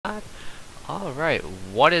Alright,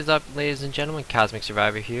 what is up, ladies and gentlemen? Cosmic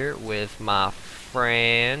Survivor here with my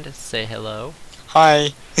friend. Say hello. Hi.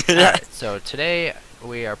 Alright, so today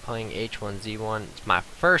we are playing H1Z1. It's my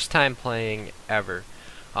first time playing ever.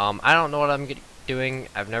 I don't know what I'm doing.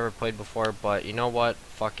 I've never played before, but you know what?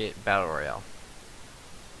 Fuck it, Battle Royale.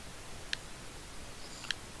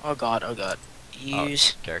 Oh god, oh god.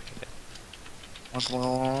 Use Character name.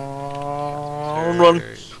 run.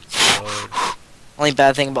 Only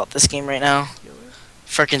bad thing about this game right now,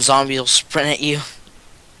 frickin' zombies will sprint at you.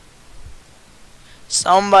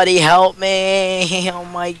 Somebody help me! Oh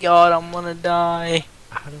my god, I'm gonna die.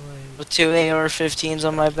 How do I... With 2 AR-15s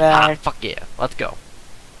on my back. Fuck yeah, let's go.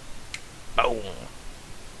 Boom.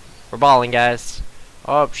 We're balling, guys.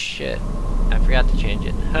 Oh shit, I forgot to change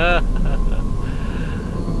it. Ha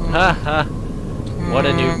ha. What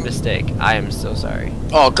a new mistake. I am so sorry.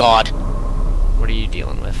 Oh god. What are you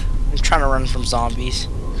dealing with? I'm trying to run from zombies.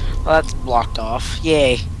 Well, that's blocked off.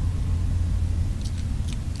 Yay.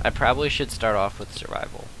 I probably should start off with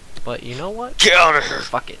survival. But you know what? Get out of here.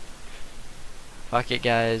 Fuck it. Fuck it,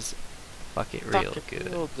 guys. Fuck it real good.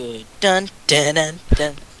 Real good. Dun dun dun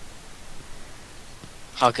dun.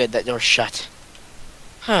 How good that door's shut.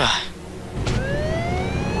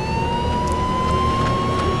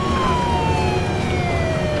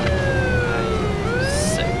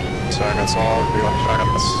 Seconds long, be like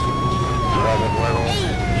seconds. Rabbit wiggle.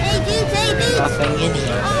 There's nothing in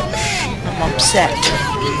here. I'm upset.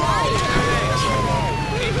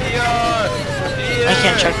 I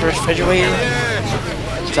can't check the refrigerator.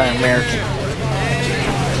 It's an American.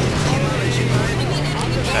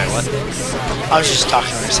 Sorry, what? I was just talking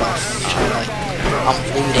to myself. I'm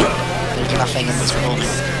looting. There's nothing in this building.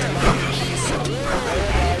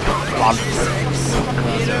 Run.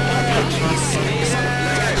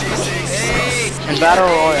 In Battle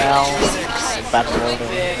Royale, whatever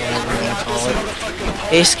you call it,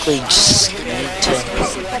 basically just need to.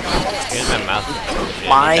 Here's my mouth.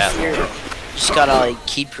 My fear, just gotta like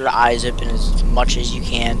keep your eyes open as much as you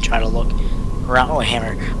can. Try to look around. Oh,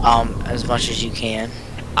 hammer! As much as you can.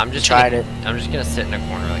 I'm just I'm just gonna sit in a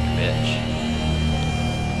corner like a bitch.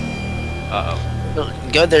 Uh oh.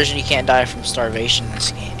 Go there so you can't die from starvation in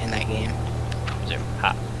this game. In that game, Zoom.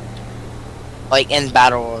 Ha. like in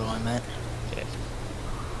Battle Royale, I meant. Okay.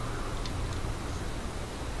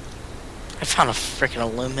 I found a freaking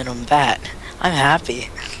aluminum bat. I'm happy.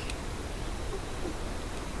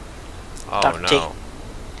 Oh Duct tape. no.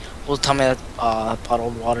 Well, tell me that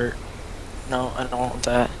bottled water. No, I don't want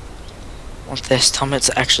that. I want this. Tell me it's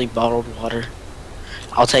actually bottled water.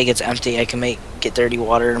 I'll take it's empty. I can get dirty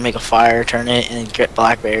water, make a fire, turn it, and get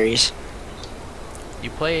blackberries. You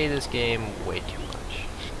play this game way too much.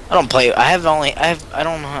 I don't play. I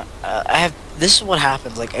don't know. This is what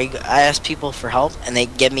happens. Like I ask people for help, and they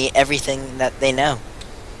give me everything that they know.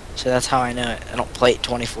 So that's how I know it. I don't play it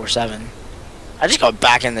 24/7. I just got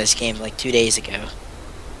back in this game like 2 days ago.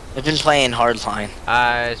 I've been playing hardline.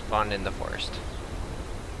 I spawned in the forest.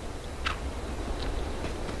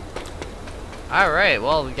 Alright,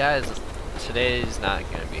 well guys, today's not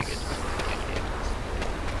gonna be a good game.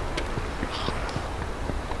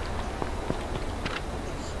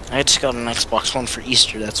 I just got an Xbox One for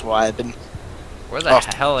Easter. That's why I've been. Where the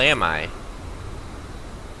hell am I?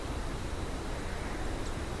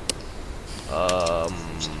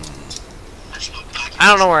 I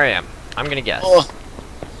don't know where I am. I'm gonna guess. Oh.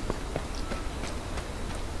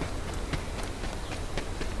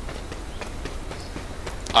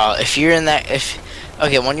 If you're in that,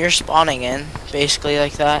 okay, when you're spawning in, basically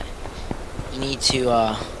like that, you need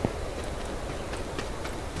to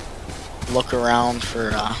look around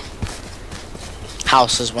for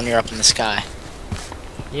houses when you're up in the sky.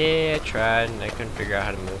 Yeah, I tried and I couldn't figure out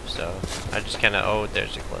how to move, so I just kinda, oh,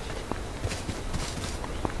 there's a cliff.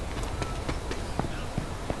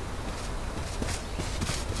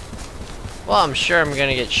 Well, I'm sure I'm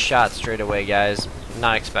gonna get shot straight away, guys.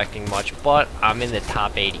 Not expecting much, but I'm in the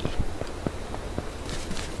top 80.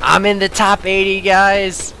 I'm in the top 80,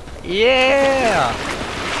 guys! Yeah!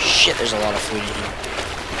 Shit, there's a lot of food in here.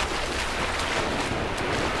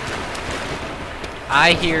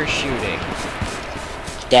 I hear shooting.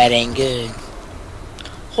 That ain't good.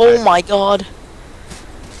 Oh my god.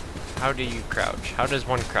 How do you crouch? How does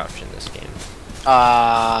one crouch in this game?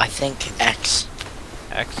 I think X.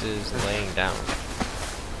 X is laying down.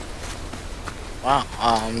 Wow,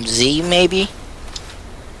 Z maybe?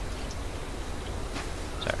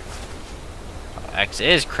 Sorry. Oh, X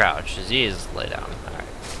is crouch, Z is lay down. Alright.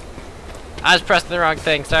 I was pressing the wrong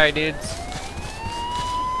thing, sorry dudes.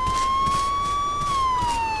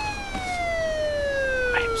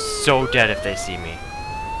 I am so dead if they see me.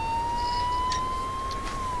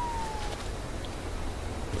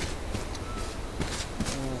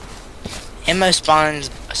 Ammo spawns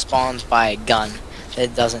by a gun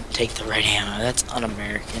that doesn't take the right ammo. That's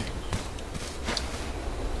un-American.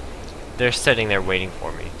 They're sitting there waiting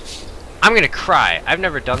for me. I'm gonna cry. I've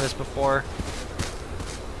never done this before.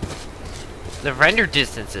 The render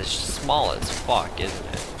distance is small as fuck, isn't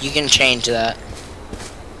it? You can change that.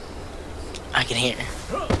 I can hear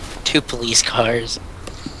 2 police cars.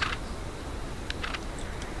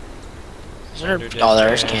 Is there, oh,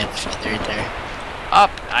 there's campus right there.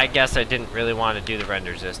 Up. I guess I didn't really want to do the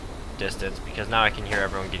render distance because now I can hear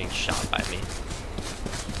everyone getting shot by me.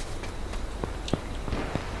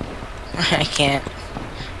 I can't.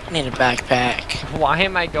 I need a backpack. Why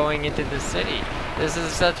am I going into the city? This is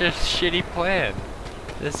such a shitty plan.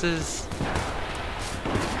 This is...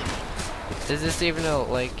 Is this even a,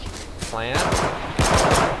 like, plan?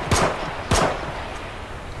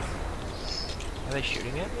 Are they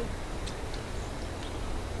shooting at me?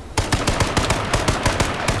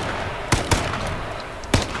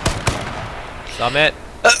 Summit!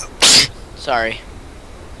 Sorry.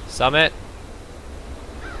 Summit!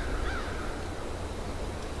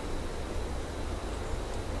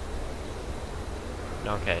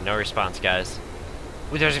 Okay, no response, guys.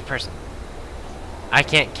 Ooh, there's a person. I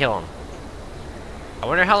can't kill him. I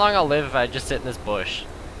wonder how long I'll live if I just sit in this bush.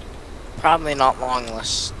 Probably not long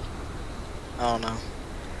unless... I don't know.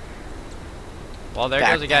 Well, there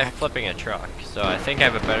goes a guy Backpack. flipping a truck, so I think I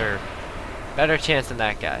have a better chance than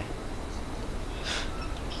that guy.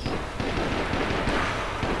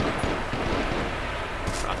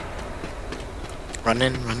 Run.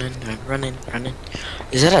 Running.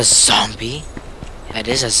 Is that a zombie? That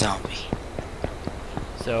is a zombie.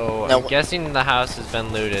 So, No, I'm guessing the house has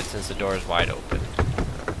been looted since the door is wide open.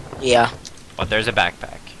 yeah. But there's a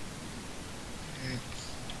backpack.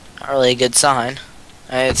 Not really a good sign.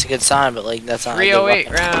 It's a good sign, but like that's not a good 308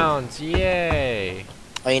 weapon. rounds, yay!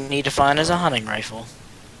 All you need to find is a hunting rifle.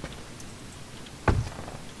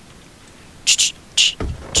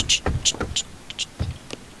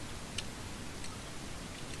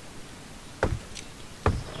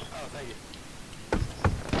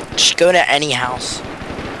 Just go to any house.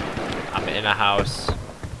 I'm in a house.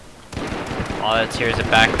 All that's here is a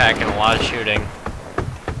backpack and a lot of shooting.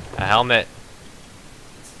 A helmet.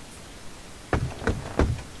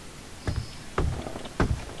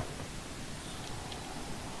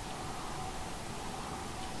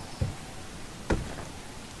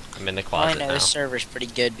 I'm in the I closet know now. this server's pretty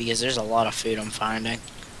good because there's a lot of food I'm finding.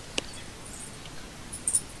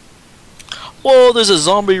 Whoa, there's a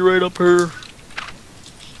zombie right up here.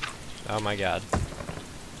 Oh my god.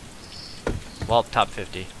 Well, top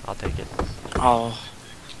 50. I'll take it. Oh,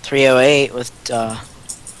 308 with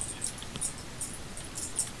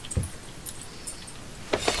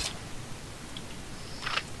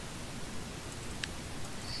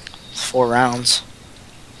 4 rounds.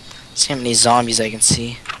 See how many zombies I can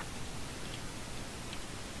see.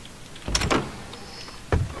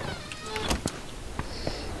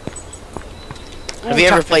 Have you Ooh,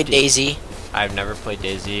 ever top played 50. Daisy? I've never played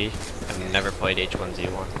Daisy. I've never played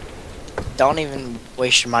H1Z1. Don't even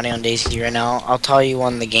waste your money on Daisy right now. I'll tell you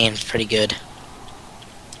when the game's pretty good.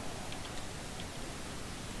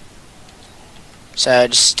 So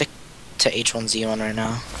just stick to H1Z1 right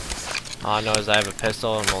now. All I know is I have a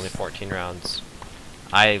pistol and only 14 rounds.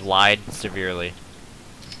 I lied severely.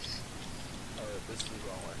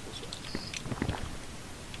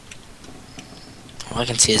 Well, I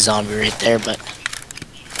can see a zombie right there, but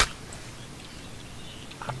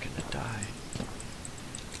I'm gonna die.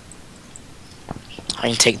 I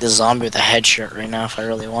can take the zombie with a headshot right now if I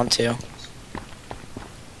really want to.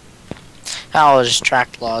 I'll just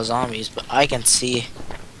attract a lot of zombies, but I can see.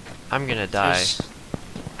 I'm gonna die.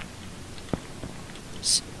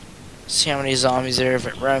 See how many zombies there are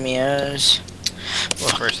at Romeo's. Well,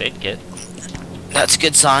 first aid kit. That's a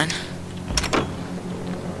good sign.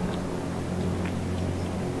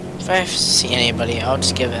 If I see anybody, I'll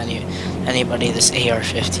just give anybody this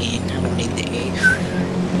AR-15. I don't need the A.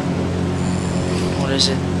 What is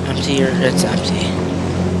it? Empty or it's empty?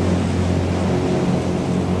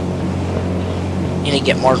 Need to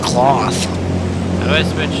get more cloth. How do I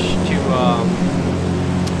switch to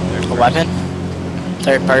third A person? weapon?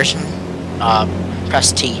 Third person?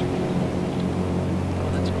 Press T. Oh,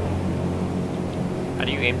 that's cool. How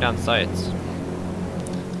do you aim down sights?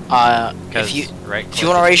 If you right if you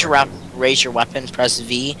want to raise your weapon, press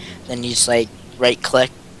V. Then you just like right click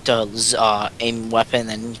to aim weapon,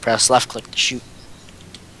 then press left click to shoot.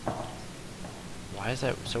 Why is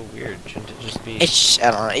that so weird? Shouldn't it just be? It's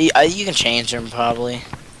I don't know. You can change them probably.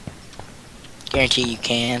 Guarantee you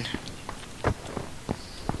can.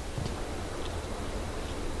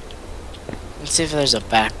 Let's see if there's a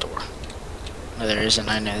back door. No, there isn't.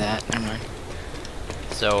 I know that. Never mind.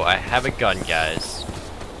 So I have a gun, guys.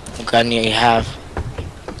 What gun do you have?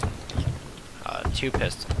 2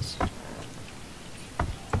 pistols.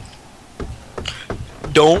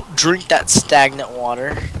 Don't drink that stagnant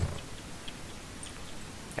water.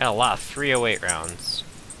 Got a lot of 308 rounds.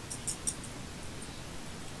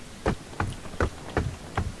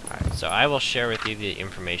 Alright, so I will share with you the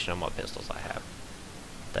information on what pistols I have.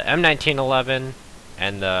 The M1911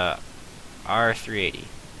 and the R380.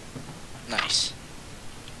 Nice.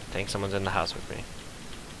 I think someone's in the house with me.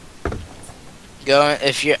 Go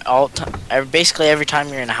if you're basically every time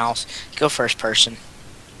you're in a house, go first person,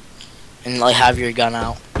 and like have your gun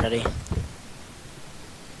out ready.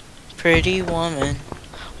 Pretty woman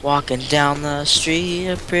walking down the street,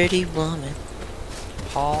 a pretty woman.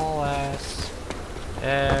 Haul ass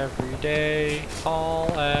every day.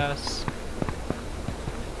 Haul ass.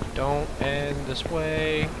 Don't end this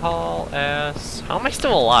way. Haul ass. How am I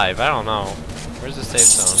still alive? I don't know. Where's the safe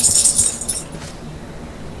zone?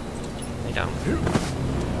 Lay down.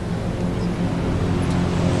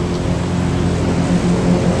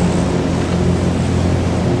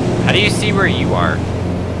 How do you see where you are?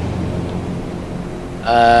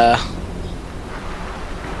 I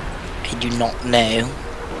do not know.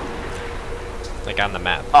 Like on the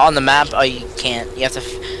map. On the map, oh, you can't. You have to.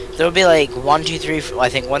 There'll be like 1, 2, 3. I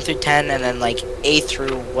think 1 through 10, and then like A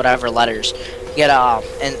through whatever letters. You get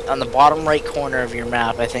and on the bottom right corner of your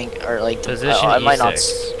map, I think, or like Position I E6. might not.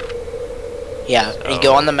 Yeah, you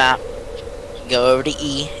go on the map, you go over to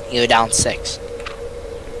E, you go down 6,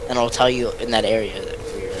 and it'll tell you in that area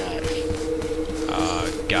where you're at.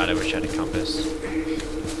 God, I wish I had a compass.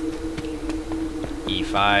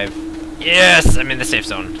 E5. Yes, I'm in the safe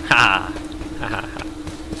zone. Ha! Ha!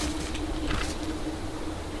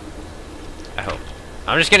 I hope.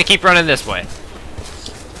 I'm just gonna keep running this way.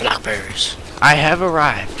 Blackberries. I have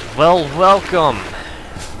arrived. Well, welcome.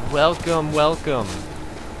 Welcome, welcome.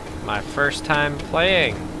 My first time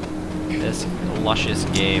playing this luscious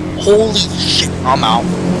game. Holy shit, I'm out.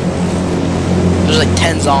 There's like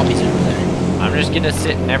 10 zombies over there. I'm just gonna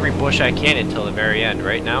sit in every bush I can until the very end.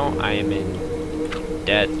 Right now, I am in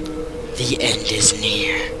dead. The end is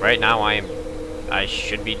near. Right now, I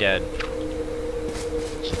should be dead.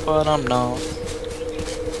 But I'm not.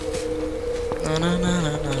 No, no, no,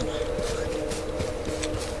 no, no.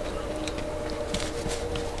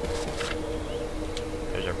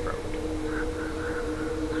 There's our road.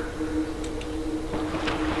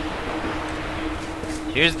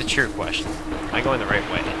 Here's the true question. Am I going the right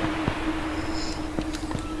way?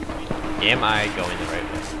 Am I going the right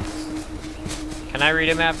way? Can I read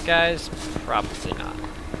a map, guys? Probably not.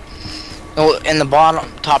 Oh, in the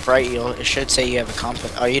bottom, top right, it should say you have a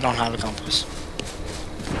compass. Oh, you don't have a compass.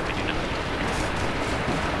 I do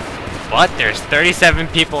not. But there's 37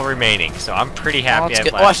 people remaining, so I'm pretty happy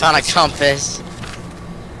I've I lasted found a this compass.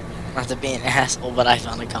 Not to be an asshole, but I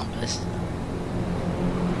found a compass.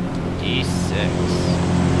 D6.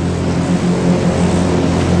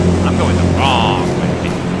 I'm going the wrong way.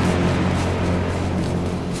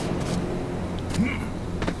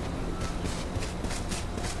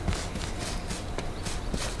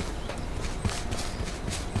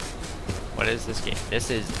 What is this game? This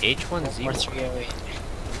is H1Z1. 308.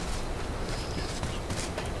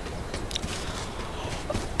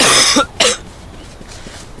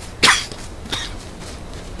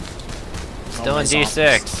 Still in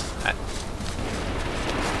D6.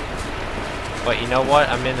 But you know what?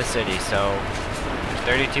 I'm in the city, so there's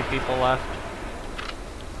 32 people left.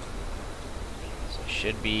 So it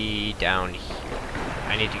should be down here.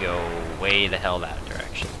 I need to go way the hell that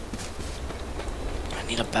direction. I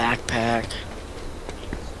need a backpack.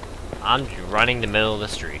 I'm running the middle of the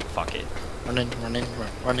street. Fuck it. Running.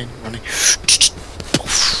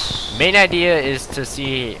 Main idea is to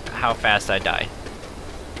see how fast I die.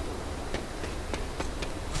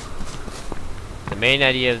 The main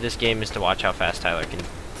idea of this game is to watch how fast Tyler can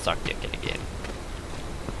suck dick in a game.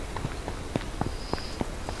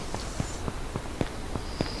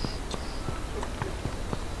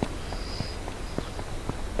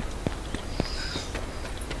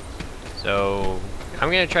 So,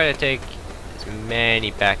 I'm gonna try to take as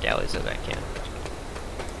many back alleys as I can.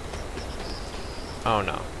 Oh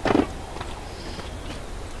no.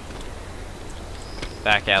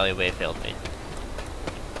 Back alleyway failed me.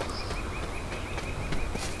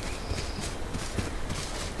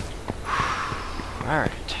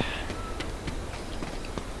 Alright.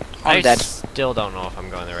 I'm dead. Still don't know if I'm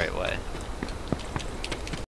going the right way.